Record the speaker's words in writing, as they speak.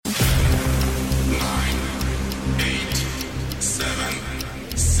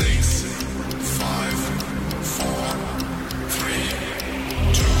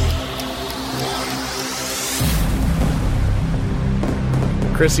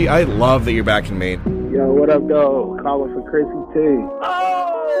Krissy, I love that you're back in Maine. Yo, what up, though? Calling for Krissy T.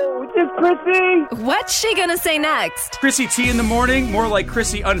 Oh, it's Krissy. What's she gonna say next? Krissy T in the morning, more like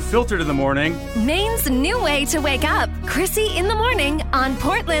Krissy Unfiltered in the morning. Maine's new way to wake up. Krissy in the morning on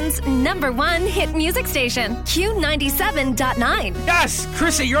Portland's #1 hit music station, Q97.9. Yes,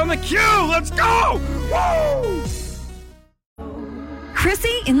 Krissy, you're on the queue. Let's go. Woo!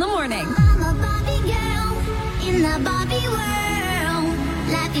 Krissy in the morning. I'm a Barbie girl in the Barbie world.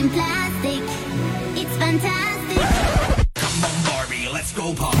 Life in plastic, it's fantastic. Come on, Barbie, let's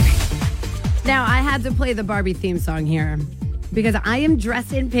go party. Now, I had to play the Barbie theme song here because I am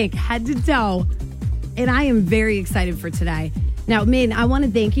dressed in pink, head to toe, and I am very excited for today. Now, Maine, I want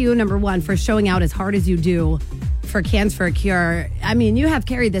to thank you, number one, for showing out as hard as you do for Cans for a Cure. I mean, you have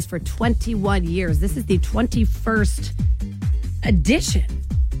carried this for 21 years. This is the 21st edition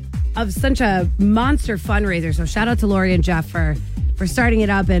of such a monster fundraiser. So shout out to Lori and Jeff for starting it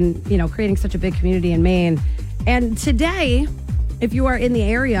up and, you know, creating such a big community in Maine. And today, if you are in the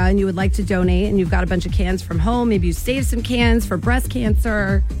area and you would like to donate and you've got a bunch of cans from home, maybe you saved some cans for breast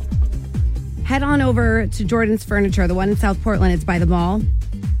cancer, head on over to Jordan's Furniture, the one in South Portland. It's by the mall.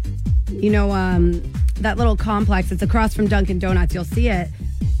 You know, that little complex. It's across from Dunkin' Donuts. You'll see it.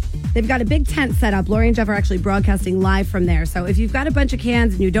 They've got a big tent set up. Lori and Jeff are actually broadcasting live from there. So if you've got a bunch of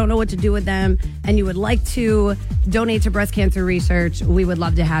cans and you don't know what to do with them and you would like to donate to breast cancer research, we would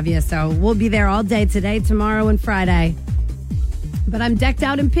love to have you. So we'll be there all day today, tomorrow, and Friday. But I'm decked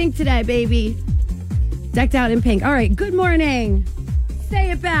out in pink today, baby. Decked out in pink. All right, good morning.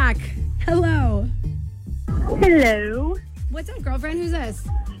 Say it back. Hello. Hello. What's up, girlfriend? Who's this?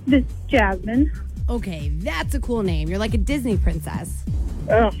 This is Jasmine. Okay, that's a cool name. You're like a Disney princess.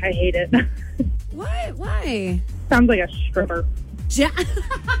 Oh, I hate it. What? Why? Sounds like a stripper.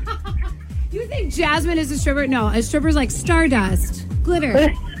 You think Jasmine is a stripper? No, a stripper's like stardust,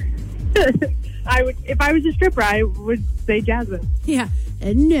 glitter. If I was a stripper, I would say Jasmine. Yeah.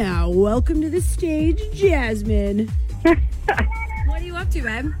 And now, welcome to the stage, Jasmine. What are you up to,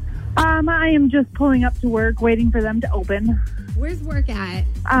 babe? I am just pulling up to work, waiting for them to open. Where's work at?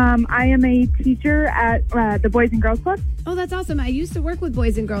 I am a teacher at the Boys and Girls Club. Oh, that's awesome. I used to work with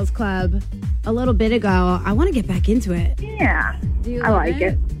Boys and Girls Club a little bit ago. I want to get back into it. Yeah. Do you I like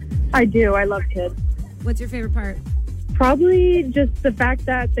it? I do. I love kids. What's your favorite part? Probably just the fact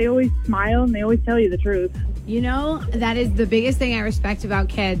that they always smile and they always tell you the truth. You know, that is the biggest thing I respect about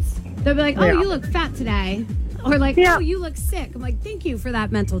kids. They'll be like, oh, you look fat today. Or like, oh, you look sick. I'm like, thank you for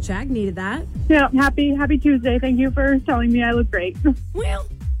that mental check. Needed that. Yeah, happy Tuesday. Thank you for telling me I look great. Well,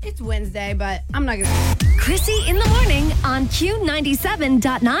 it's Wednesday, but I'm not going to. Krissy in the morning on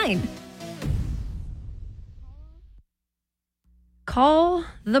Q97.9. Call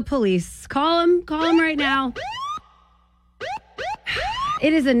the police. Call them right now.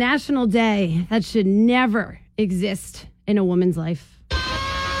 It is a national day that should never exist in a woman's life.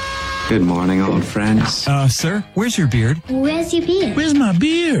 Good morning, old friends. Sir, where's your beard? Where's your beard? Where's my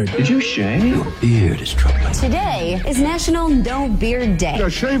beard? Did you shave? Your beard is troubling. Today is National No Beard Day.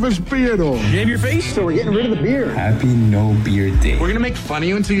 Shave his beard off. Shave your face? So we're getting rid of the beard. Happy No Beard Day. We're going to make fun of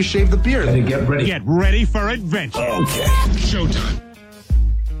you until you shave the beard. Get ready. Get ready for adventure. Okay. Showtime.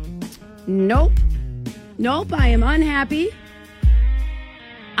 Nope. I am unhappy.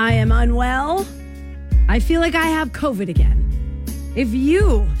 I am unwell. I feel like I have COVID again. If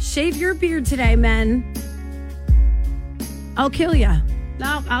you shave your beard today, men, I'll kill you.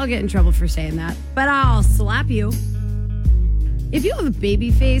 No, I'll get in trouble for saying that, but I'll slap you. If you have a baby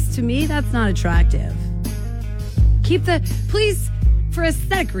face, to me, that's not attractive. Please, for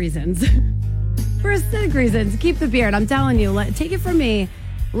aesthetic reasons, keep the beard. I'm telling you, take it from me.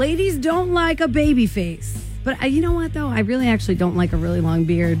 Ladies don't like a baby face. But you know what, though? I really actually don't like a really long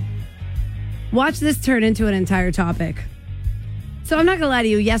beard. Watch this turn into an entire topic. So I'm not going to lie to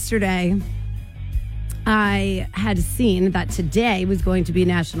you. Yesterday, I had seen that today was going to be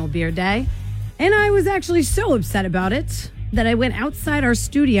National Beard Day. And I was actually so upset about it that I went outside our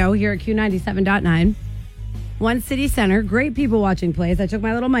studio here at Q97.9. One City Center. Great people watching plays. I took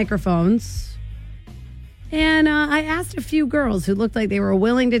my little microphones. And I asked a few girls who looked like they were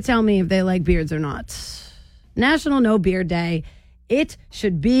willing to tell me if they like beards or not. National No Beard Day. It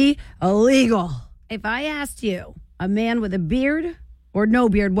should be illegal. If I asked you, a man with a beard or no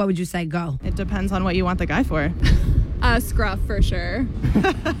beard, what would you say? Go. It depends on what you want the guy for. Scruff, for sure.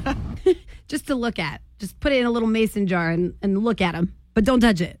 Just to look at. Just put it in a little mason jar and look at him. But don't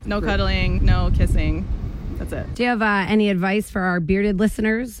touch it. No cuddling, no kissing. That's it. Do you have any advice for our bearded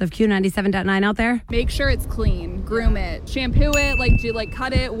listeners of Q97.9 out there? Make sure it's clean. groom it. Shampoo it,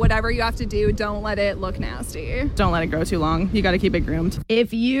 cut it, whatever you have to do. Don't let it look nasty. Don't let it grow too long. You got to keep it groomed.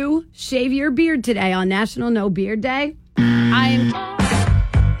 If you shave your beard today on National No Beard Day, I'm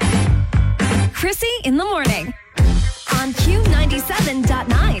Krissy in the morning on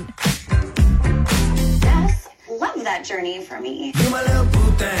Q97.9. Yes, love that journey for me.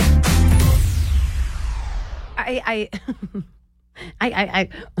 I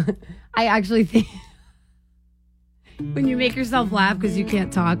actually think when you make yourself laugh because you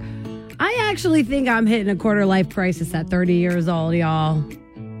can't talk, I actually think I'm hitting a quarter life crisis at 30 years old, y'all.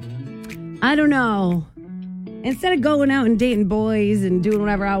 I don't know. Instead of going out and dating boys and doing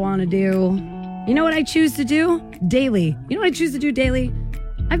whatever I want to do, you know what I choose to do? Daily. You know what I choose to do daily?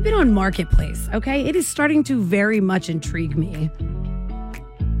 I've been on Marketplace, okay? It is starting to very much intrigue me.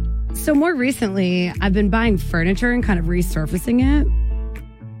 So more recently, I've been buying furniture and kind of resurfacing it.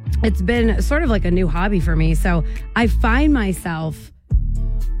 It's been sort of like a new hobby for me. So I find myself,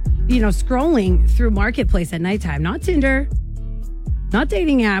 scrolling through Marketplace at nighttime. Not Tinder, not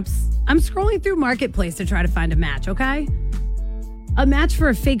dating apps. I'm scrolling through Marketplace to try to find a match, okay? A match for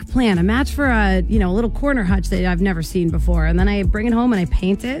a fake plant, a match for a little corner hutch that I've never seen before. And then I bring it home and I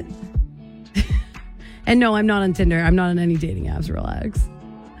paint it. And no, I'm not on Tinder. I'm not on any dating apps. Relax.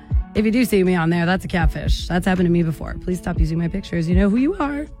 If you do see me on there, that's a catfish. That's happened to me before. Please stop using my pictures. You know who you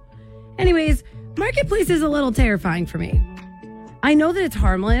are. Anyways, Marketplace is a little terrifying for me. I know that it's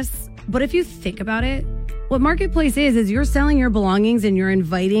harmless, but if you think about it, what Marketplace is you're selling your belongings and you're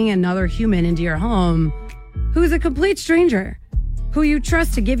inviting another human into your home who's a complete stranger, who you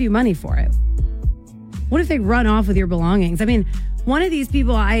trust to give you money for it. What if they run off with your belongings? I mean, one of these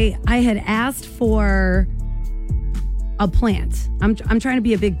people, I had asked for a plant. I'm trying to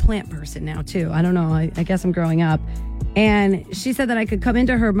be a big plant person now too. I don't know. I guess I'm growing up. And she said that I could come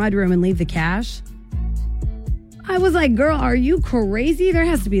into her mudroom and leave the cash. I was like, girl, are you crazy? There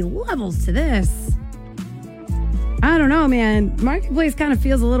has to be levels to this. I don't know, man. Marketplace kind of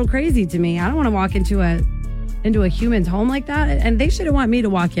feels a little crazy to me. I don't want to walk into a human's home like that. And they shouldn't want me to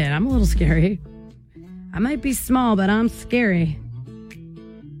walk in. I'm a little scary. I might be small, but I'm scary.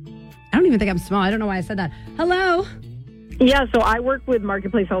 I don't even think I'm small. I don't know why I said that. Hello. Yeah, so I work with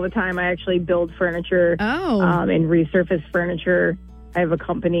Marketplace all the time. I actually build furniture and resurface furniture. I have a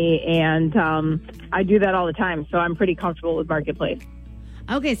company, and I do that all the time, so I'm pretty comfortable with Marketplace.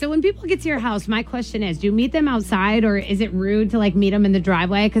 Okay, so when people get to your house, my question is, do you meet them outside, or is it rude to, meet them in the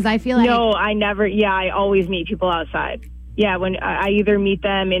driveway? Because I feel like... No, I never... Yeah, I always meet people outside. Yeah, when I either meet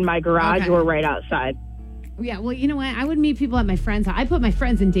them in my garage or right outside. Yeah, well, you know what? I would meet people at my friend's house. I put my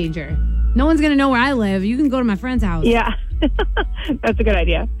friends in danger. No one's going to know where I live. You can go to my friend's house. Yeah, that's a good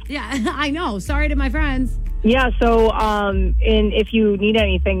idea. Yeah, I know. Sorry to my friends. Yeah, so and if you need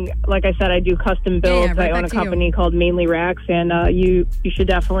anything, like I said, I do custom builds. I own a company called Mainly Racks, and you should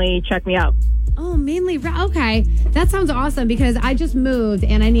definitely check me out. Oh, Mainly Racks. Okay, that sounds awesome because I just moved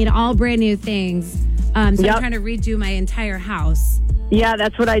and I need all brand new things. So I'm trying to redo my entire house. Yeah,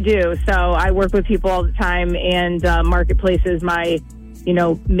 that's what I do. So I work with people all the time, and Marketplace is my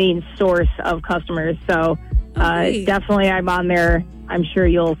main source of customers. So definitely I'm on there. I'm sure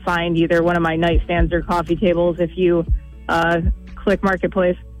you'll find either one of my nightstands or coffee tables if you click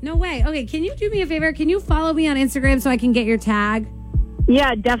Marketplace. No way. Okay, can you do me a favor? Can you follow me on Instagram so I can get your tag?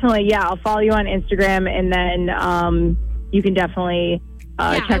 Yeah, definitely. Yeah, I'll follow you on Instagram, and then you can definitely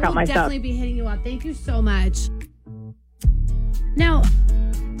check out my stuff. I'll definitely be hitting you up. Thank you so much. Now,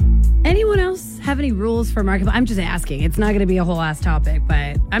 anyone else have any rules for Marketplace? I'm just asking. It's not going to be a whole ass topic,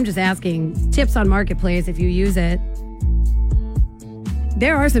 but I'm just asking tips on Marketplace if you use it.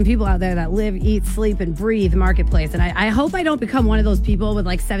 There are some people out there that live, eat, sleep, and breathe Marketplace. And I hope I don't become one of those people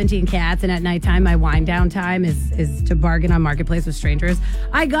with 17 cats and at nighttime my wind down time is to bargain on Marketplace with strangers.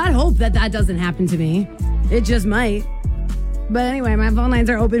 I got hope that doesn't happen to me. It just might. But anyway, my phone lines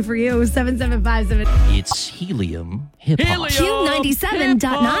are open for you. 7757. It's Helium Hip Hop.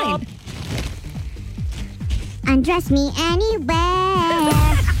 Q97.9. Undress me anywhere.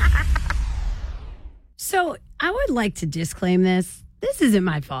 So I would like to disclaim this. This isn't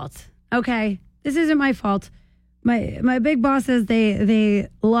my fault. Okay? This isn't my fault. My big boss says they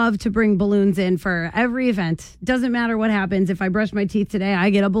love to bring balloons in for every event. Doesn't matter what happens. If I brush my teeth today, I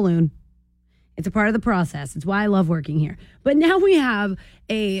get a balloon. It's a part of the process. It's why I love working here. But now we have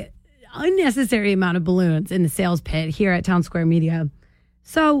a unnecessary amount of balloons in the sales pit here at Town Square Media.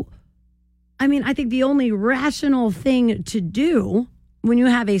 So, I think the only rational thing to do when you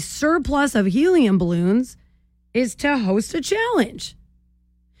have a surplus of helium balloons is to host a challenge.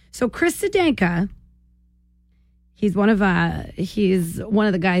 So Chris Sedanka, He's one of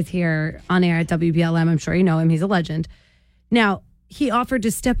the guys here on air at WBLM. I'm sure you know him. He's a legend. Now, he offered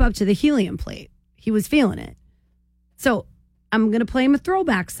to step up to the Helium plate. He was feeling it. So I'm going to play him a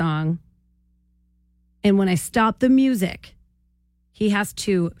throwback song. And when I stop the music, he has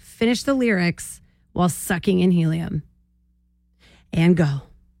to finish the lyrics while sucking in helium. And go.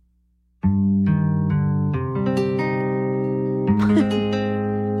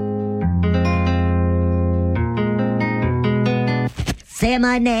 Say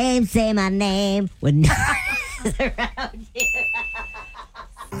my name when no one's around you.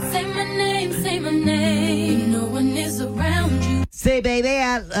 Say my name, no one is around you. Say, baby,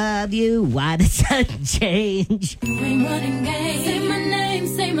 I love you. Why the sun change? You ain't running game. Say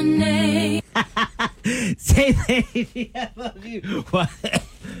my name. Say, baby, I love you. What?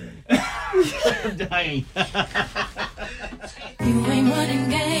 I'm dying. You ain't running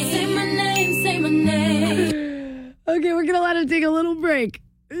game. Say my name. Okay, we're going to let him take a little break.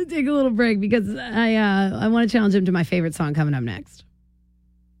 Because I want to challenge him to my favorite song coming up next.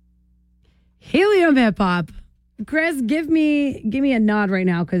 Helium hip hop. Chris, give me a nod right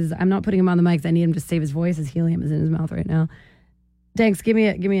now because I'm not putting him on the mic because I need him to save his voice as helium is in his mouth right now. Thanks. Give me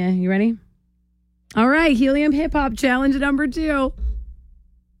a. You ready? All right, Helium hip hop challenge number 2.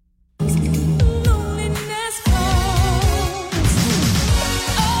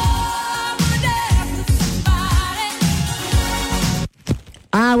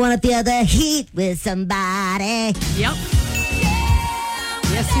 I want to feel the heat with somebody. Yep.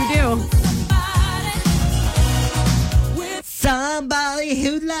 Yes, you do. Somebody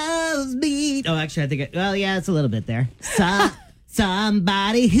who loves me. Oh, actually, I think yeah, it's a little bit there.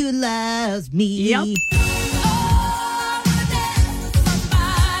 Somebody who loves me. Yep.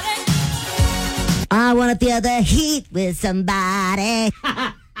 I want to feel the heat with somebody.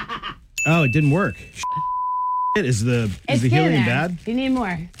 Oh, it didn't work. Is the helium bad? You need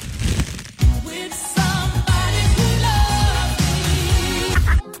more.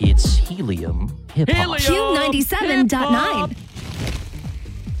 It's Helium hip hop. Q97.9.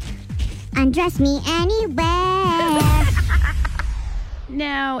 Undress me anywhere.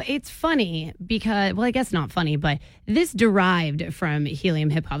 Now, it's funny because, well, I guess not funny, but this derived from Helium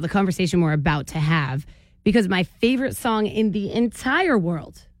hip hop, the conversation we're about to have, because my favorite song in the entire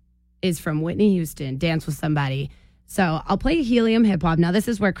world is from Whitney Houston, Dance with Somebody. So I'll play Helium hip hop. Now, this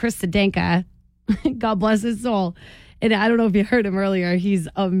is where Chris Sedenka, God bless his soul, and I don't know if you heard him earlier. He's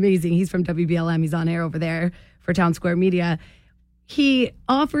amazing. He's from WBLM. He's on air over there for Town Square Media. He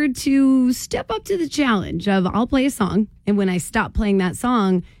offered to step up to the challenge of I'll play a song, and when I stop playing that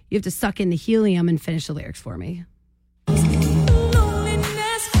song, you have to suck in the helium and finish the lyrics for me.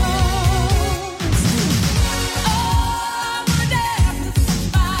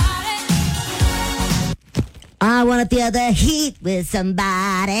 I want to feel the heat with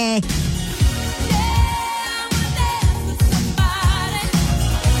somebody.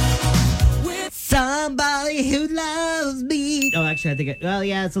 Somebody who loves me. Oh, actually, I think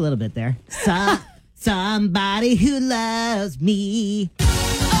yeah, it's a little bit there. Somebody who loves me.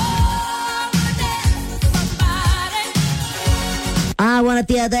 I want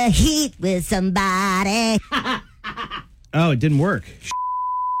to feel the heat with somebody. Oh, it didn't work.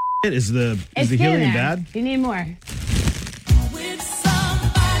 Is the helium bad? You need more.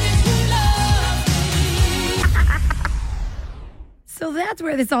 So that's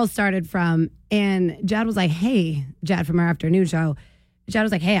where this all started from. And Jad was like, hey, Jad from our afternoon show. Jad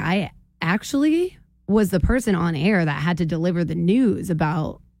was like, hey, I actually was the person on air that had to deliver the news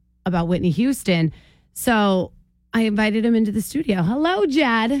about Whitney Houston. So I invited him into the studio. Hello,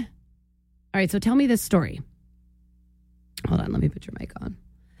 Jad. All right, so tell me this story. Hold on, let me put your mic on.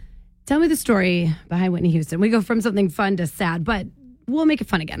 Tell me the story behind Whitney Houston. We go from something fun to sad, but we'll make it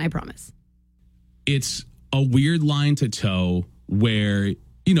fun again, I promise. It's a weird line to toe where,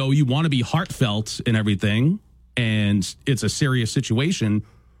 you know, you want to be heartfelt and everything, and it's a serious situation,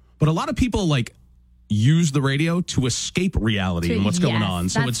 but a lot of people like use the radio to escape reality and what's going on.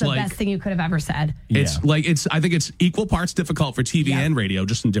 So it's the like best thing you could have ever said. It's like I think it's equal parts difficult for TV and radio,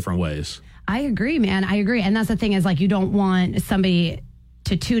 just in different ways. I agree, man. I agree. And that's the thing is, like, you don't want somebody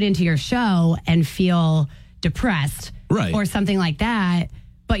to tune into your show and feel depressed or something like that.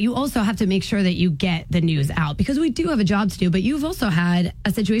 But you also have to make sure that you get the news out because we do have a job to do. But you've also had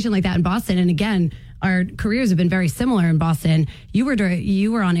a situation like that in Boston. And again, our careers have been very similar in Boston. You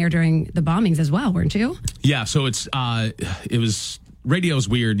were on air during the bombings as well, weren't you? Yeah. So radio's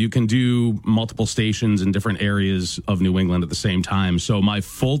weird. You can do multiple stations in different areas of New England at the same time. So my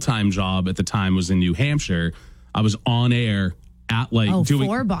full-time job at the time was in New Hampshire. I was on air at like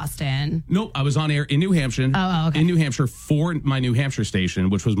for Boston. Nope, I was on air in New Hampshire. Oh, okay. In New Hampshire for my New Hampshire station,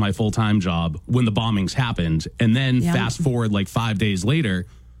 which was my full-time job when the bombings happened. And then fast forward like 5 days later,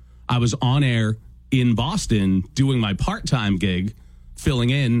 I was on air in Boston doing my part-time gig, filling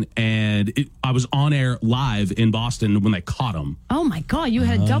in, and I was on air live in Boston when they caught him. Oh my God, you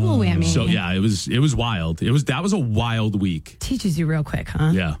had a double whammy. So yeah, it was wild. That was a wild week. Teaches you real quick,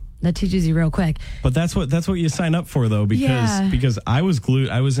 huh? Yeah. That teaches you real quick. But that's what you sign up for, though, because I was glued.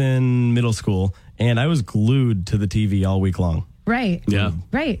 I was in middle school, and I was glued to the TV all week long. Right. Yeah.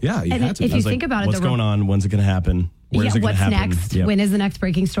 Right. Yeah, you had to. If you think about it, what's going on? When's it going to happen? Where's it going to what's happen? next? Yep. When is the next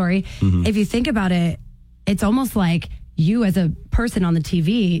breaking story? Mm-hmm. If you think about it, it's almost like you as a person on the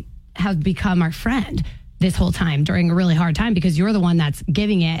TV have become our friend this whole time during a really hard time because you're the one that's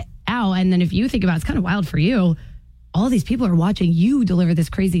giving it out. And then if you think about it, it's kind of wild for you. All these people are watching you deliver this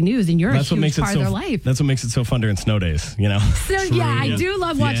crazy news, and you're a huge part of their life. That's what makes it so fun during snow days, you know? So, I do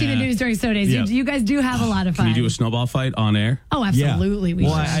love watching the news during snow days. Yeah. You guys do have a lot of fun. Can we do a snowball fight on air? Oh, absolutely.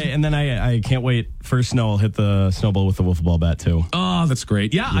 Yeah. I can't wait. First snow, I'll hit the snowball with the wiffle ball bat, too. Oh, that's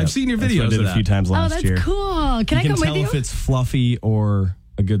great. Yeah, I've seen your That's videos what I did of a few times last year. Oh, that's cool. Can I come with you? You can tell if it's fluffy or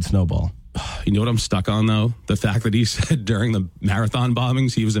a good snowball. You know what I'm stuck on, though? The fact that he said during the marathon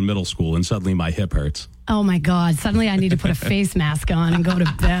bombings, he was in middle school, and suddenly my hip hurts. Oh, my God. Suddenly I need to put a face mask on and go to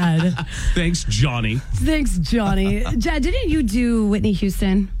bed. Thanks, Johnny. Thanks, Johnny. Didn't you do Whitney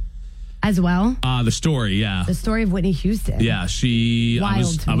Houston as well? The story, yeah. The story of Whitney Houston. Yeah,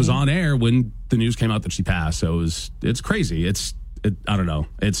 I was on air when the news came out that she passed, so it's crazy. I don't know.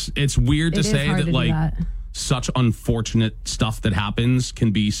 It's weird to say that, like, such unfortunate stuff that happens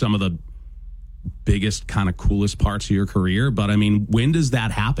can be some of the biggest, kind of coolest parts of your career. But I mean, when does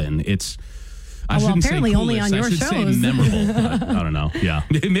that happen? I shouldn't apparently say only coolest, on your I should shows. say memorable. But I don't know. Yeah,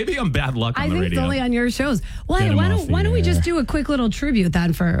 maybe I'm bad luck on the radio. I think it's only on your shows. Why don't we just do a quick little tribute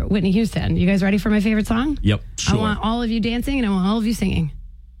then for Whitney Houston? You guys ready for my favorite song? Yep, sure. I want all of you dancing and I want all of you singing.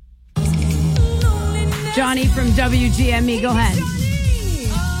 Johnny from WGME, go ahead.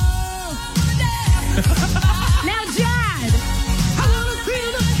 Now, Jad.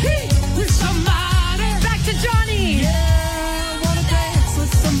 Back to Johnny.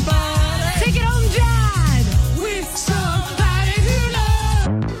 Take it home, Jad.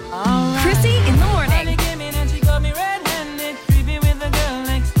 Krissy in the morning.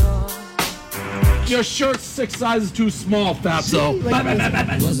 Your shirt's 6 sizes too small, Fatso.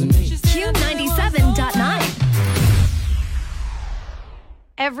 Q97.9.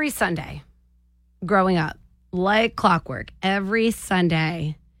 Every Sunday, growing up, like clockwork, every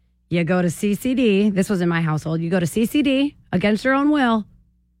Sunday, you go to CCD. This was in my household. You go to CCD against your own will.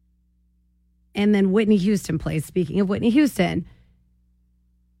 And then Whitney Houston plays. Speaking of Whitney Houston.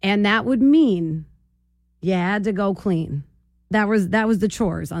 And that would mean you had to go clean. That was the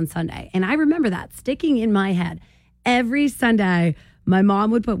chores on Sunday. And I remember that sticking in my head. Every Sunday, my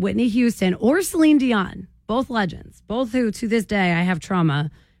mom would put Whitney Houston or Celine Dion, both legends, both who to this day I have trauma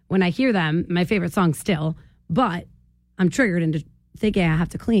when I hear them, my favorite song still, but I'm triggered into thinking I have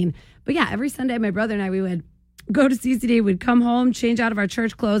to clean. But yeah, every Sunday, my brother and I, we would go to CCD, we'd come home, change out of our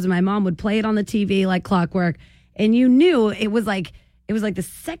church clothes, and my mom would play it on the TV like clockwork. And you knew it was like the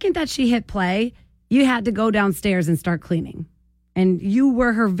second that she hit play, you had to go downstairs and start cleaning. And you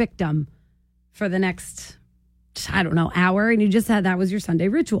were her victim for the next, I don't know, hour. And you just had, that was your Sunday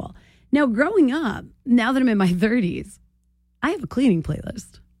ritual. Now, growing up, now that I'm in my 30s, I have a cleaning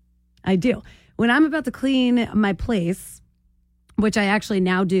playlist. I do. When I'm about to clean my place, which I actually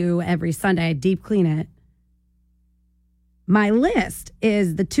now do every Sunday, I deep clean it. My list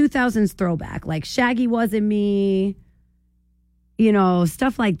is the 2000s throwback, like Shaggy Wasn't Me,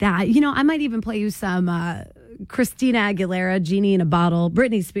 stuff like that. I might even play you some Christina Aguilera, Genie in a Bottle,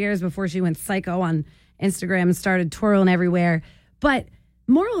 Britney Spears before she went psycho on Instagram and started twirling everywhere. But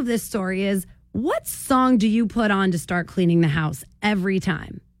moral of this story is, what song do you put on to start cleaning the house every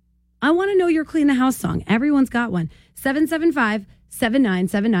time? I want to know your clean the house song. Everyone's got one.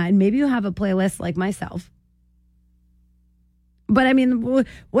 775-7979. Maybe you have a playlist like myself. But I mean,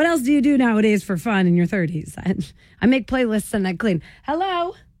 what else do you do nowadays for fun in your 30s? I make playlists and I clean.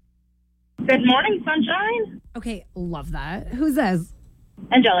 Hello. Good morning, sunshine. Okay, love that. Who's this?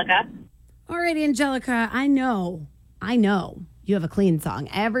 Angelica. All right, Angelica, I know you have a clean song.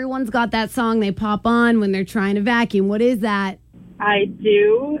 Everyone's got that song they pop on when they're trying to vacuum. What is that? I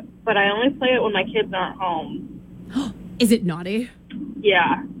do, but I only play it when my kids aren't home. Is it naughty?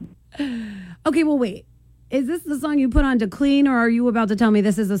 Yeah. Okay, well, wait. Is this the song you put on to clean, or are you about to tell me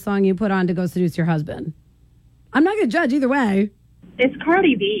this is the song you put on to go seduce your husband? I'm not going to judge either way. It's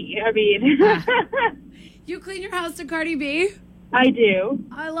Cardi B. I mean... You clean your house to Cardi B? I do.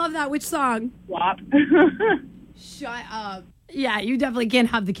 I love that. Which song? WAP. Shut up. Yeah, you definitely can't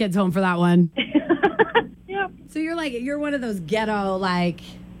have the kids home for that one. Yep. So you're one of those ghetto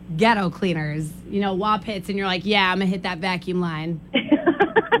cleaners. You know, WAP hits and you're like, yeah, I'm going to hit that vacuum line.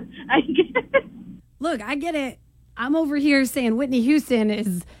 I get it. Look, I get it. I'm over here saying Whitney Houston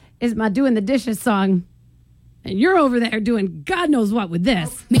is my doing the dishes song. And you're over there doing God knows what with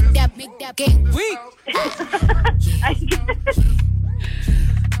this. Make that game weak. I get it.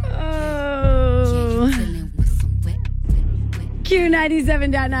 Oh.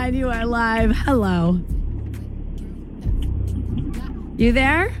 Q97.9, you are live. Hello. You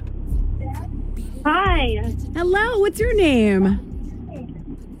there? Hi. Hello, what's your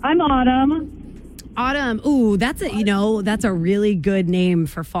name? I'm Autumn. Autumn. Ooh, that's a really good name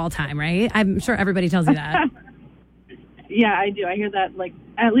for fall time, right? I'm sure everybody tells you that. Yeah, I do. I hear that like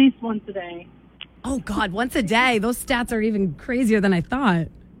at least once a day. Oh God, once a day. Those stats are even crazier than I thought.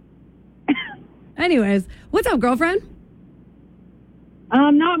 Anyways, what's up, girlfriend?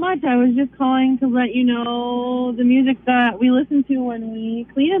 Not much. I was just calling to let you know the music that we listen to when we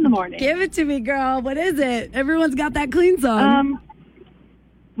clean in the morning. Give it to me, girl. What is it? Everyone's got that clean song.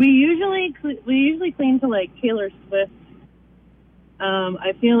 We usually clean to like Taylor Swift.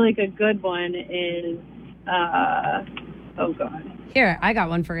 I feel like a good one is oh God. Here, I got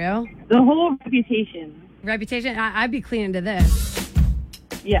one for you. The whole Reputation. Reputation? I'd be cleaning to this.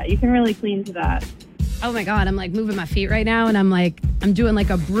 Yeah, you can really clean to that. Oh my God, I'm like moving my feet right now and I'm doing like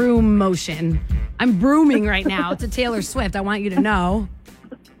a broom motion. I'm brooming right now to Taylor Swift. I want you to know.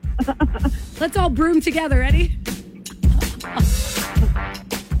 Let's all broom together. Ready?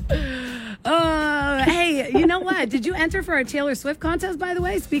 Hey, you know what? Did you enter for a Taylor Swift contest, by the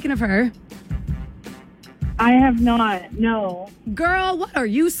way? Speaking of her. I have not, no. Girl, what are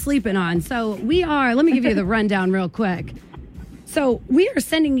you sleeping on? So let me give you the rundown real quick. So we are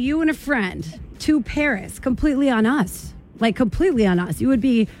sending you and a friend to Paris completely on us. Like completely on us. You would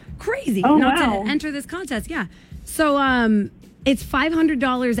be crazy not to enter this contest. Yeah. So it's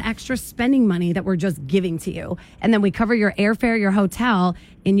 $500 extra spending money that we're just giving to you. And then we cover your airfare, your hotel,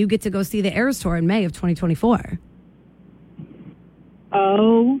 and you get to go see the Eras Tour in May of 2024.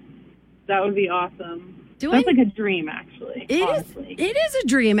 Oh, that would be awesome. That's like a dream, actually. Honestly. It is a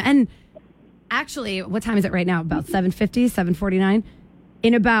dream. And actually, what time is it right now? About 7:50, 7:49.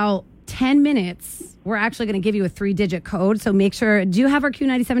 In about 10 minutes, we're actually going to give you a 3-digit code. So make sure, do you have our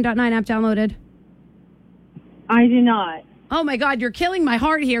Q97.9 app downloaded? I do not. Oh my God, you're killing my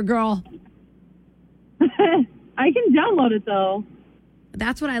heart here, girl. I can download it though.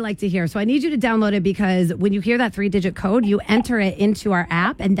 That's what I like to hear. So I need you to download it because when you hear that 3-digit code, you enter it into our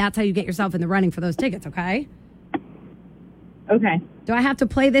app and that's how you get yourself in the running for those tickets, okay? Okay. Do I have to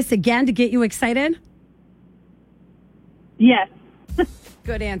play this again to get you excited? Yes.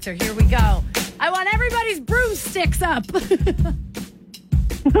 Good answer. Here we go. I want everybody's broomsticks up.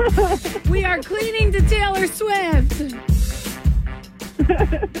 We are cleaning to Taylor Swift.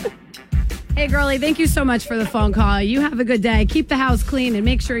 Hey, girlie, thank you so much for the phone call. You have a good day. Keep the house clean and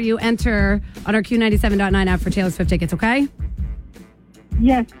make sure you enter on our Q97.9 app for Taylor Swift tickets, okay?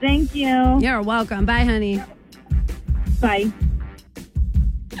 Yes, thank you. You're welcome. Bye, honey. Bye.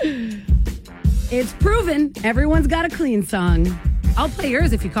 It's proven everyone's got a clean song. I'll play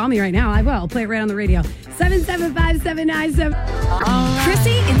yours if you call me right now. I will. I'll play it right on the radio. 775-797.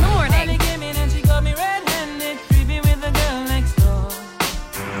 Krissy in the morning.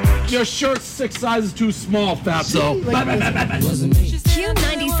 Your shirt's 6 sizes too small, fatso.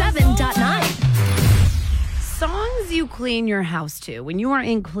 Q97.9. Songs you clean your house to when you are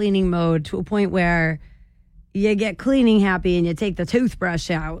in cleaning mode to a point where you get cleaning happy and you take the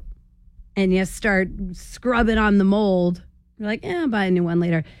toothbrush out and you start scrubbing on the mold. You're like, I'll buy a new one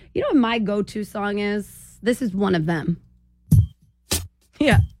later. You know what my go-to song is? This is one of them.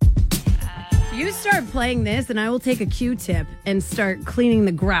 Yeah. You start playing this and I will take a Q-tip and start cleaning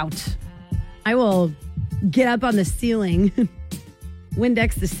the grout. I will get up on the ceiling,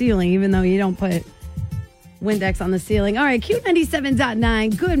 Windex the ceiling, even though you don't put Windex on the ceiling. All right,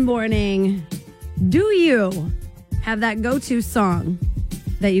 Q97.9, good morning. Do you have that go-to song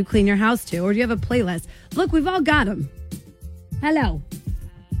that you clean your house to? Or do you have a playlist? Look, we've all got them. Hello.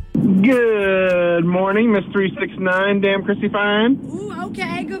 Good morning, Miss 369. Damn, Krissy Fine. Ooh,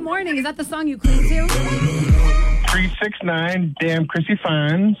 okay. Good morning. Is that the song you clean to? 369. Damn, Krissy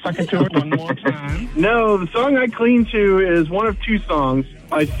Fine. Suck it to it one more time. No, the song I clean to is one of two songs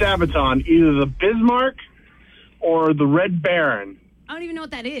by Sabaton, either the Bismarck or the Red Baron. I don't even know what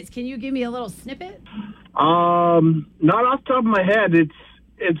that is. Can you give me a little snippet? Not off the top of my head.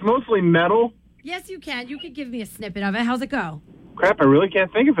 It's mostly metal. Yes, you can. You could give me a snippet of it. How's it go? Crap, I really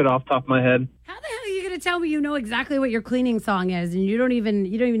can't think of it off the top of my head. How the hell are you going to tell me you know exactly what your cleaning song is and you don't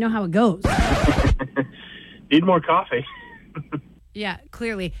even know how it goes? Need more coffee. Yeah,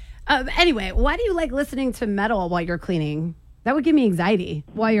 clearly. Anyway, why do you like listening to metal while you're cleaning? That would give me anxiety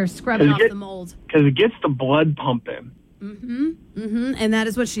while you're scrubbing off the mold. Because it gets the blood pumping. And that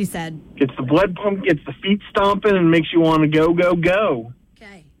is what she said. Gets the blood pumping, gets the feet stomping, and makes you want to go, go, go.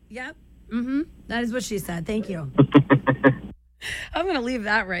 Okay. Yep. That is what she said. Thank you. I'm going to leave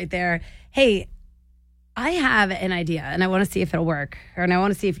that right there. Hey, I have an idea, and I want to see if it'll work. And I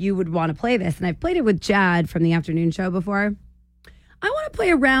want to see if you would want to play this. And I've played it with Jad from the afternoon show before. I want to play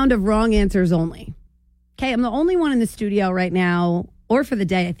a round of wrong answers only. Okay, I'm the only one in the studio right now, or for the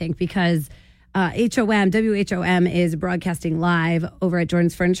day, I think, because WHOM is broadcasting live over at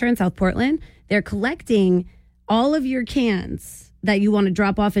Jordan's Furniture in South Portland. They're collecting all of your cans that you want to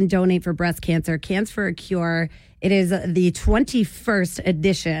drop off and donate for breast cancer, Cans for a Cure. It is the 21st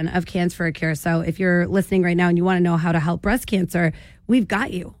edition of Cans for a Cure. So if you're listening right now and you want to know how to help breast cancer, we've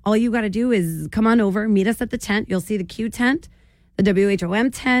got you. All you got to do is come on over, meet us at the tent. You'll see the Q tent, the WHOM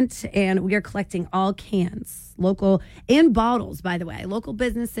tent, and we are collecting all cans, local and bottles, by the way, local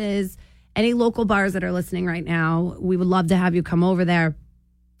businesses, any local bars that are listening right now. We would love to have you come over there.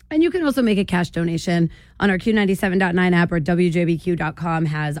 And you can also make a cash donation on our Q97.9 app, or WJBQ.com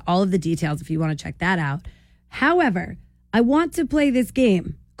has all of the details if you want to check that out. However, I want to play this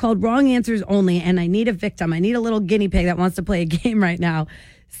game called Wrong Answers Only, and I need a victim. I need a little guinea pig that wants to play a game right now.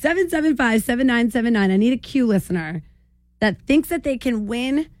 775-7979. I need a Q listener that thinks that they can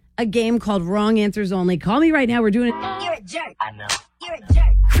win a game called Wrong Answers Only. Call me right now. We're doing it. You're a jerk. I know. You're a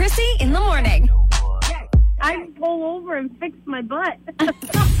jerk. Krissy in the morning. I pull over and fix my butt.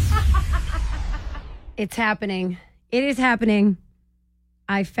 It's happening. It is happening.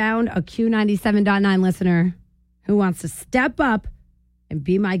 I found a Q97.9 listener who wants to step up and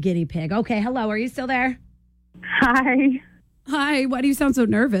be my guinea pig. Okay, hello. Are you still there? Hi. Hi. Why do you sound so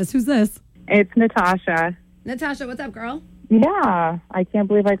nervous? Who's this? It's Natasha. Natasha, what's up, girl? Yeah, I can't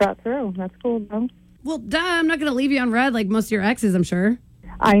believe I got through. That's cool, though. Well, duh, I'm not going to leave you on red like most of your exes, I'm sure.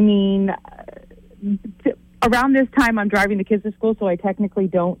 I mean, around this time, I'm driving the kids to school, so I technically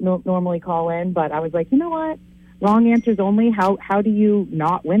don't normally call in. But I was like, you know what? Wrong answers only. How do you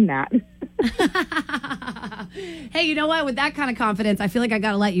not win that? Hey, you know what? With that kind of confidence, I feel like I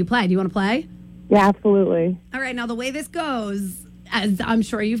got to let you play. Do you want to play? Yeah, absolutely. All right. Now, the way this goes, as I'm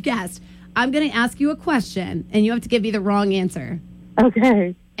sure you've guessed, I'm going to ask you a question, and you have to give me the wrong answer.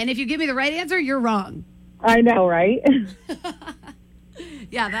 Okay. And if you give me the right answer, you're wrong. I know, right?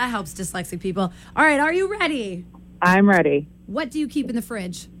 Yeah, that helps dyslexic people. All right, are you ready? I'm ready. What do you keep in the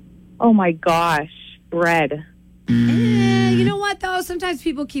fridge? Oh, my gosh. Bread. You know what, though? Sometimes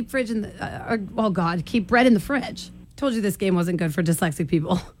people keep keep bread in the fridge. Told you this game wasn't good for dyslexic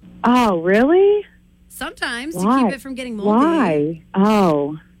people. Oh, really? Sometimes, Why? to keep it from getting moldy. Why?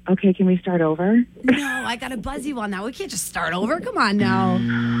 Oh, okay. Can we start over? No, I got to buzz you on that. We can't just start over. Come on now.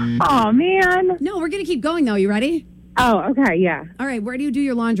 Oh, man. No, we're going to keep going, though. You ready? Oh, okay, yeah. All right, where do you do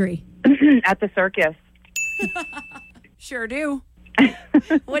your laundry? At the circus. Sure do.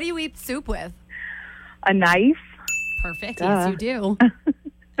 What do you eat soup with? A knife. Perfect. Yes, you do.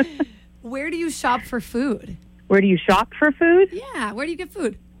 Where do you shop for food? Where do you shop for food? Yeah, where do you get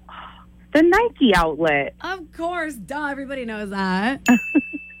food? The Nike outlet. Of course. Duh, everybody knows that.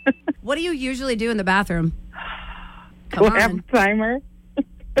 What do you usually do in the bathroom? Come on. Have a timer.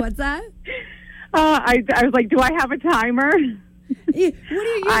 What's that? I was like, do I have a timer? What do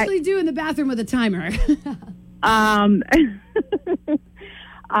you usually do in the bathroom with a timer?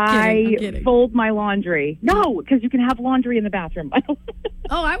 I fold my laundry. No, because you can have laundry in the bathroom.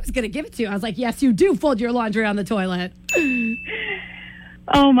 Oh, I was going to give it to you. I was like, yes, you do fold your laundry on the toilet.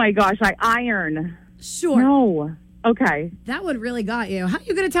 Oh, my gosh. I iron. Sure. No. Okay. That one really got you. How are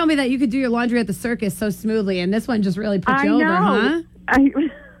you going to tell me that you could do your laundry at the circus so smoothly, and this one just really put you over, huh? I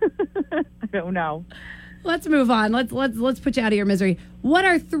don't know. Let's move on. Let's put you out of your misery. What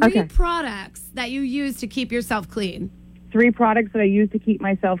are three products that you use to keep yourself clean? 3 products that I use to keep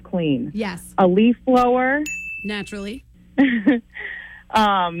myself clean. Yes. A leaf blower. Naturally. The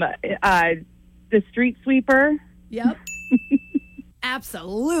street sweeper. Yep.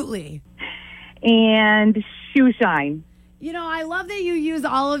 Absolutely. And shoe shine. You know, I love that you use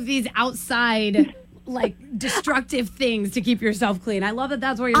all of these outside, like, destructive things to keep yourself clean. I love that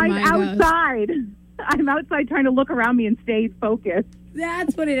that's where your mind goes. I'm outside trying to look around me and stay focused.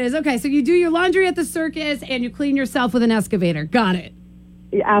 That's what it is. Okay, so you do your laundry at the circus and you clean yourself with an excavator. Got it.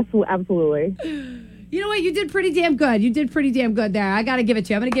 Yeah, absolutely. You know what? You did pretty damn good. You did pretty damn good there. I got to give it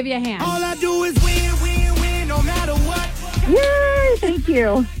to you. I'm going to give you a hand. All I do is win, win, win, no matter what. Yay! Thank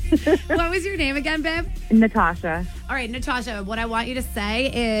you. What was your name again, babe? Natasha. All right, Natasha, what I want you to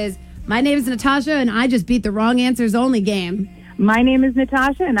say is, my name is Natasha, and I just beat the wrong answers only game. My name is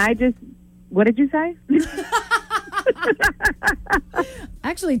Natasha, and what did you say?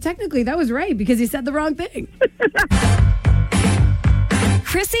 Actually, technically, that was right because you said the wrong thing.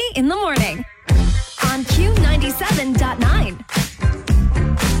 Krissy in the morning on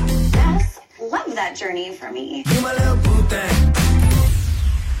Q97.9. Yes, love that journey for me.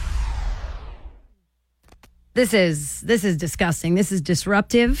 This is disgusting. This is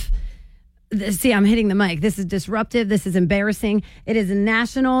disruptive. See, I'm hitting the mic. This is disruptive. This is embarrassing. It is a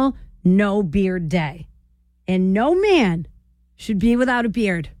National No Beard Day. And no man should be without a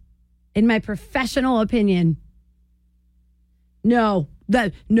beard, in my professional opinion. No.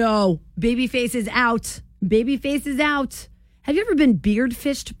 Babyface is out. Babyface is out. Have you ever been beard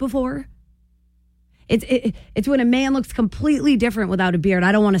fished before? It's when a man looks completely different without a beard.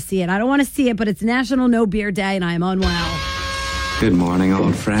 I don't want to see it. But it's National No Beard Day, and I am unwell. Good morning,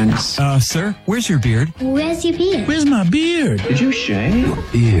 old friends. Sir, where's your beard? Where's your beard? Where's my beard? Did you shave? Your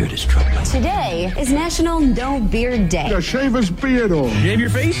beard is troubling. Today is National No Beard Day. Shave his beard off. Shave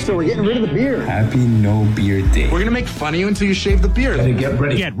your face? So we're getting rid of the beard. Happy No Beard Day. We're going to make fun of you until you shave the beard. Get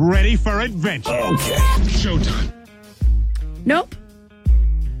ready. Get ready for adventure. Okay. Showtime. Nope.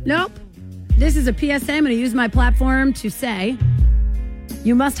 This is a PSA. I'm going to use my platform to say,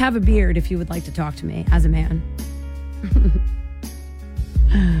 you must have a beard if you would like to talk to me as a man.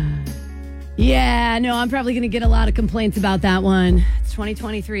 Yeah, no, I'm probably going to get a lot of complaints about that one. It's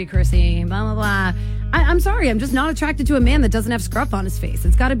 2023, Krissy. Blah, blah, blah. I'm sorry. I'm just not attracted to a man that doesn't have scruff on his face.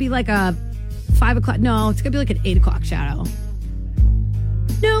 It's got to be like a 5 o'clock. No, it's going to be like an 8 o'clock shadow.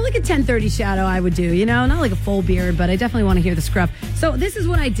 No, like a 10:30 shadow I would do, not like a full beard, but I definitely want to hear the scruff. So this is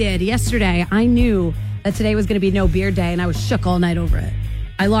what I did yesterday. I knew that today was going to be No Beard Day, and I was shook all night over it.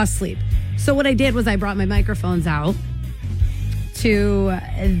 I lost sleep. So what I did was I brought my microphones out to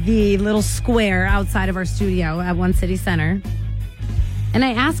the little square outside of our studio at One City Center, and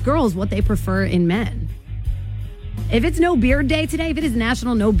I asked girls what they prefer in men. If it's No Beard Day today, if it is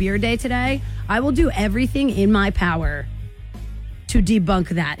National No Beard Day today, I will do everything in my power to debunk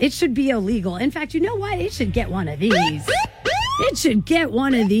that. It should be illegal. In fact, you know what? It should get one of these. It should get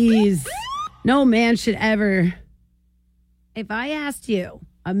one of these. No man should ever. If I asked you,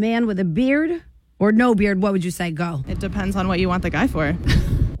 a man with a beard or no beard, what would you say? Go. It depends on what you want the guy for.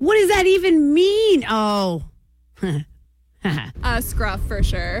 What does that even mean? Oh. Scruff for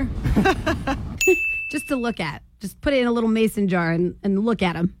sure. Just to look at. Just put it in a little mason jar and look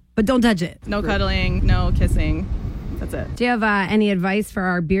at him. But don't touch it. No cuddling, no kissing. That's it. Do you have any advice for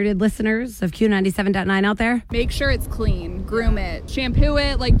our bearded listeners of Q97.9 out there? Make sure it's clean. Groom it. Shampoo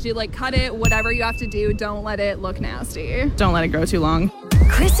it. Cut it. Whatever you have to do. Don't let it look nasty. Don't let it grow too long.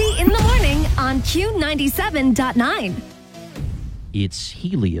 Krissy in the morning on Q97.9. It's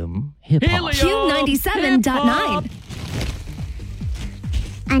Helium Hip Hop. Q97.9.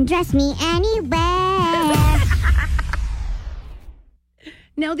 Undress me anywhere.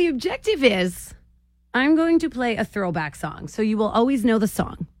 Now, the objective is I'm going to play a throwback song, so you will always know the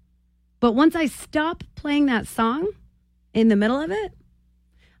song. But once I stop playing that song in the middle of it,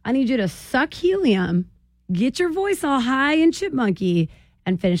 I need you to suck helium, get your voice all high and chipmunky,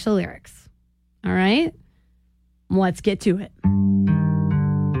 and finish the lyrics. All right? Let's get to it.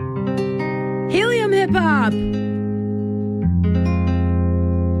 Helium Hip Hop.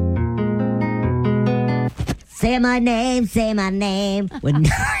 Say my name when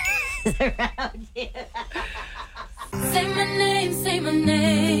no one is around you. Say my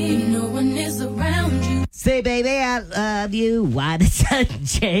name, no one is around you. Say, baby, I love you. Why the sun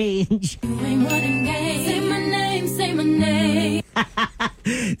change? You ain't running game. Say my name.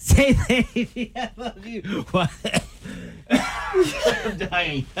 Say, baby, I love you. Why? I'm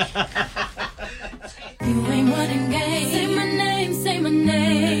dying. You ain't running game. Say my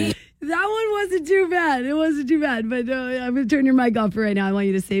name. That one wasn't too bad. It wasn't too bad, but I'm going to turn your mic off for right now. I want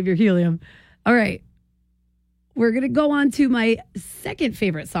you to save your helium. All right. We're going to go on to my second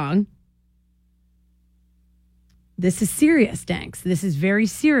favorite song. This is serious, Danks. This is very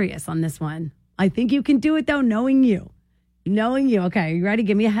serious on this one. I think you can do it, though, knowing you. Knowing you. Okay, you ready?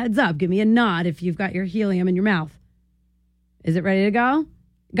 Give me a heads up. Give me a nod if you've got your helium in your mouth. Is it ready to go?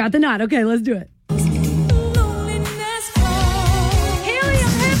 Got the nod. Okay, let's do it.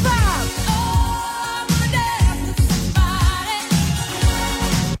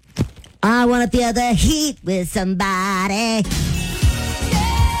 I want to feel the heat with somebody.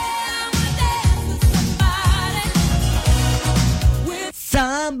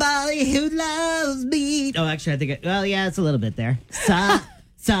 Somebody who loves me. Oh, actually, I think it's a little bit there.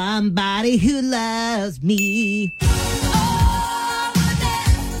 Somebody who loves me.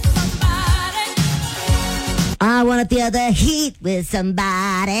 I want to feel the heat with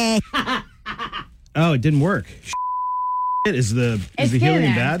somebody. Oh, it didn't work. Is the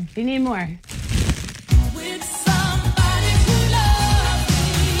helium bad? You need more.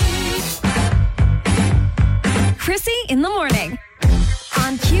 Krissy in the morning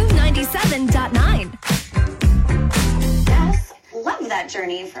on Q97.9. Yes, love that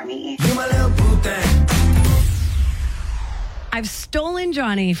journey for me. I've stolen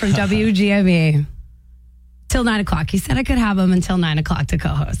Johnny from WGME till 9 o'clock. He said I could have him until 9 o'clock to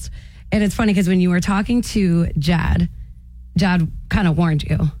co-host. And it's funny because when you were talking to Jad kind of warned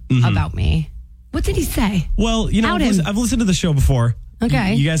you about me. What did he say? Well, I've listened to the show before.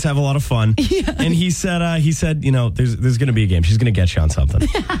 Okay. You guys have a lot of fun. Yeah. And he said, there's going to be a game. She's going to get you on something.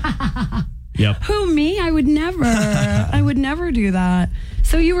 Yep. Who, me? I would never. I would never do that.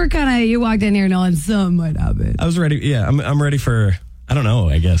 So you walked in here knowing something might happen. I was ready. Yeah, I'm ready for, I don't know,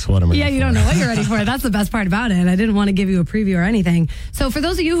 I guess, what I'm ready for. Yeah, you don't know what you're ready for. That's the best part about it. I didn't want to give you a preview or anything. So for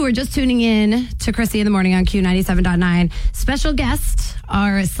those of you who are just tuning in to Krissy in the morning on Q97.9, special guest,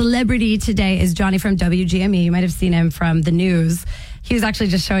 our celebrity today is Johnny from WGME. You might have seen him from the news. He was actually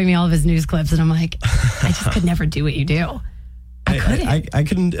just showing me all of his news clips, and I'm like, I just could never do what you do. I couldn't. I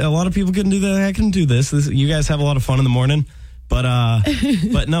couldn't. A lot of people couldn't do that. I couldn't do this. You guys have a lot of fun in the morning, but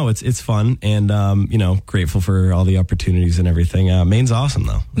no, it's fun, and grateful for all the opportunities and everything. Maine's awesome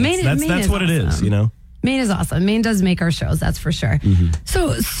though. That's what it is. Maine is awesome. Maine does make our shows, that's for sure. Mm-hmm.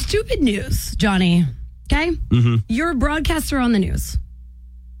 So stupid news, Johnny. Okay, You're a broadcaster on the news.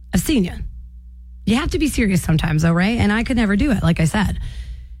 I've seen you. You have to be serious sometimes, though, right? And I could never do it, like I said.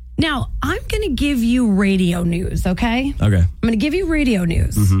 Now, I'm going to give you radio news, okay? Okay. I'm going to give you radio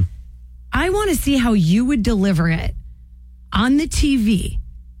news. Mm-hmm. I want to see how you would deliver it on the TV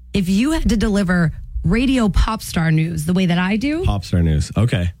if you had to deliver radio pop star news the way that I do. Pop star news,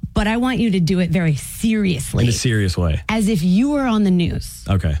 okay. But I want you to do it very seriously. In a serious way. As if you were on the news.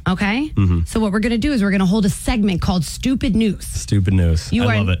 Okay. Okay? Mm-hmm. So what we're going to do is we're going to hold a segment called Stupid News. Stupid News.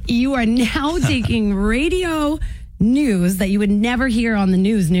 I love it. You are now taking radio news that you would never hear on the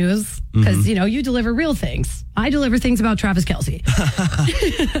news because, you deliver real things. I deliver things about Travis Kelce.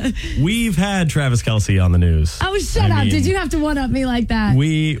 We've had Travis Kelce on the news. Oh, shut up. Did you have to one-up me like that?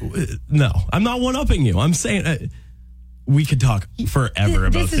 No, I'm not one-upping you. I'm saying... we could talk forever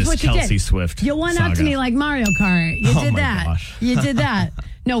about this Kelce Swift. You one-upped me like Mario Kart. You did that. Gosh. You did that.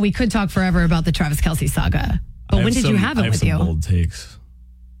 No, we could talk forever about the Travis Kelce saga. But when did you have it with you? I have some bold takes.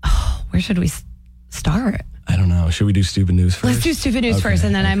 Oh, where should we start? I don't know. Should we do stupid news first? Let's do stupid news first,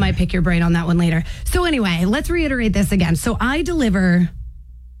 and then I might pick your brain on that one later. So anyway, let's reiterate this again. So I deliver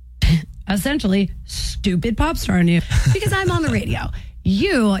essentially stupid pop star news because I'm on the radio.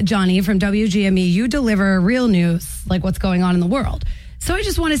 You, Johnny, from WGME, you deliver real news, like what's going on in the world. So I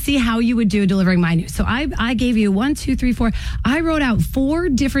just want to see how you would do delivering my news. So I gave you 1, 2, 3, 4. I wrote out 4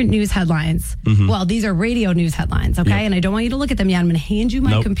 different news headlines. Mm-hmm. Well, these are radio news headlines, okay? Yep. And I don't want you to look at them yet. I'm going to hand you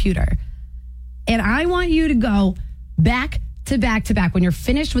my computer. And I want you to go back to back to back. When you're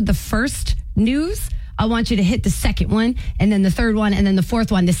finished with the first news, I want you to hit the second one, and then the third one, and then the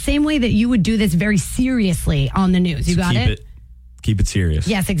fourth one. The same way that you would do this very seriously on the news. You got it? Keep it serious.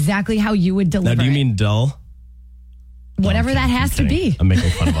 Yes, exactly how you would deliver it. Now, do you mean dull? Whatever that has to be. I'm making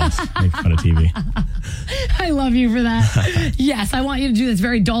fun of us. Making fun of TV. I love you for that. Yes, I want you to do this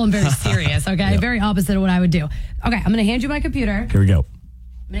very dull and very serious, okay? Yep. Very opposite of what I would do. Okay, I'm going to hand you my computer. Here we go.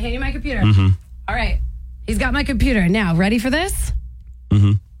 I'm going to hand you my computer. Mm-hmm. All right. He's got my computer. Now, ready for this?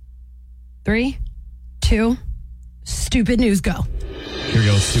 Mm-hmm. 3, 2, stupid news, go. Here we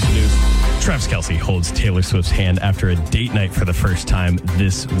go, stupid news. Travis Kelce holds Taylor Swift's hand after a date night for the first time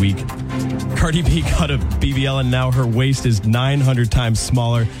this week. Cardi B cut a BBL and now her waist is 900 times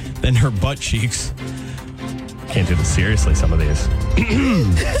smaller than her butt cheeks. Can't do this seriously, some of these.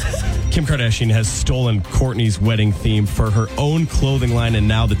 Kim Kardashian has stolen Kourtney's wedding theme for her own clothing line, and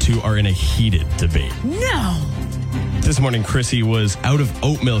now the two are in a heated debate. No! This morning, Krissy was out of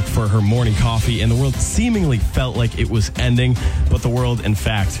oat milk for her morning coffee, and the world seemingly felt like it was ending, but the world, in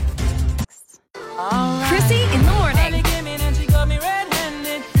fact... Krissy in the morning.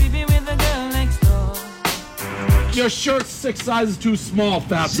 Your shirt's 6 sizes too small,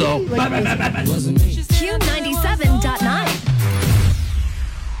 fatso.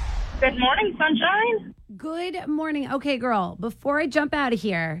 Q97.9. Good morning, sunshine. Good morning. Okay, girl, before I jump out of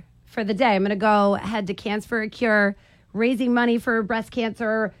here for the day, I'm going to go head to Cancer for a Cure, raising money for breast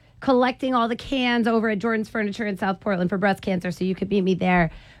cancer collecting all the cans over at Jordan's Furniture in South Portland for breast cancer, so you could meet me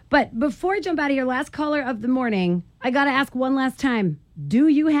there. But before I jump out of here, last caller of the morning, I got to ask one last time. Do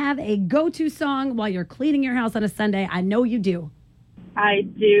you have a go-to song while you're cleaning your house on a Sunday? I know you do. I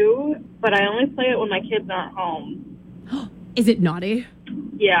do, but I only play it when my kids aren't home. Is it naughty?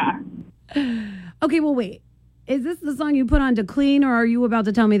 Yeah. Okay, well, wait. Is this the song you put on to clean, or are you about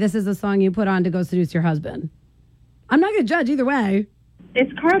to tell me this is the song you put on to go seduce your husband? I'm not going to judge either way.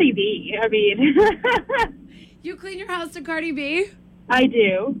 It's Cardi B. I mean... You clean your house to Cardi B? I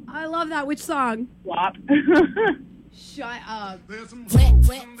do. I love that. Which song? WAP. Shut up.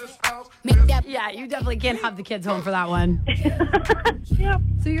 Yeah, you definitely can't have the kids home for that one. Yep.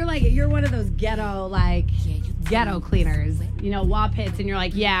 So you're one of those ghetto cleaners. You know, WAP hits and you're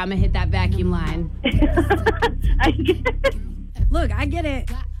like, yeah, I'm going to hit that vacuum line. I get it. Look, I get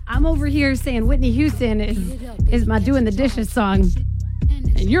it. I'm over here saying Whitney Houston is my doing the dishes song.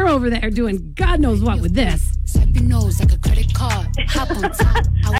 And you're over there doing God knows what with this. Swipe your nose like a credit card. Hop on top.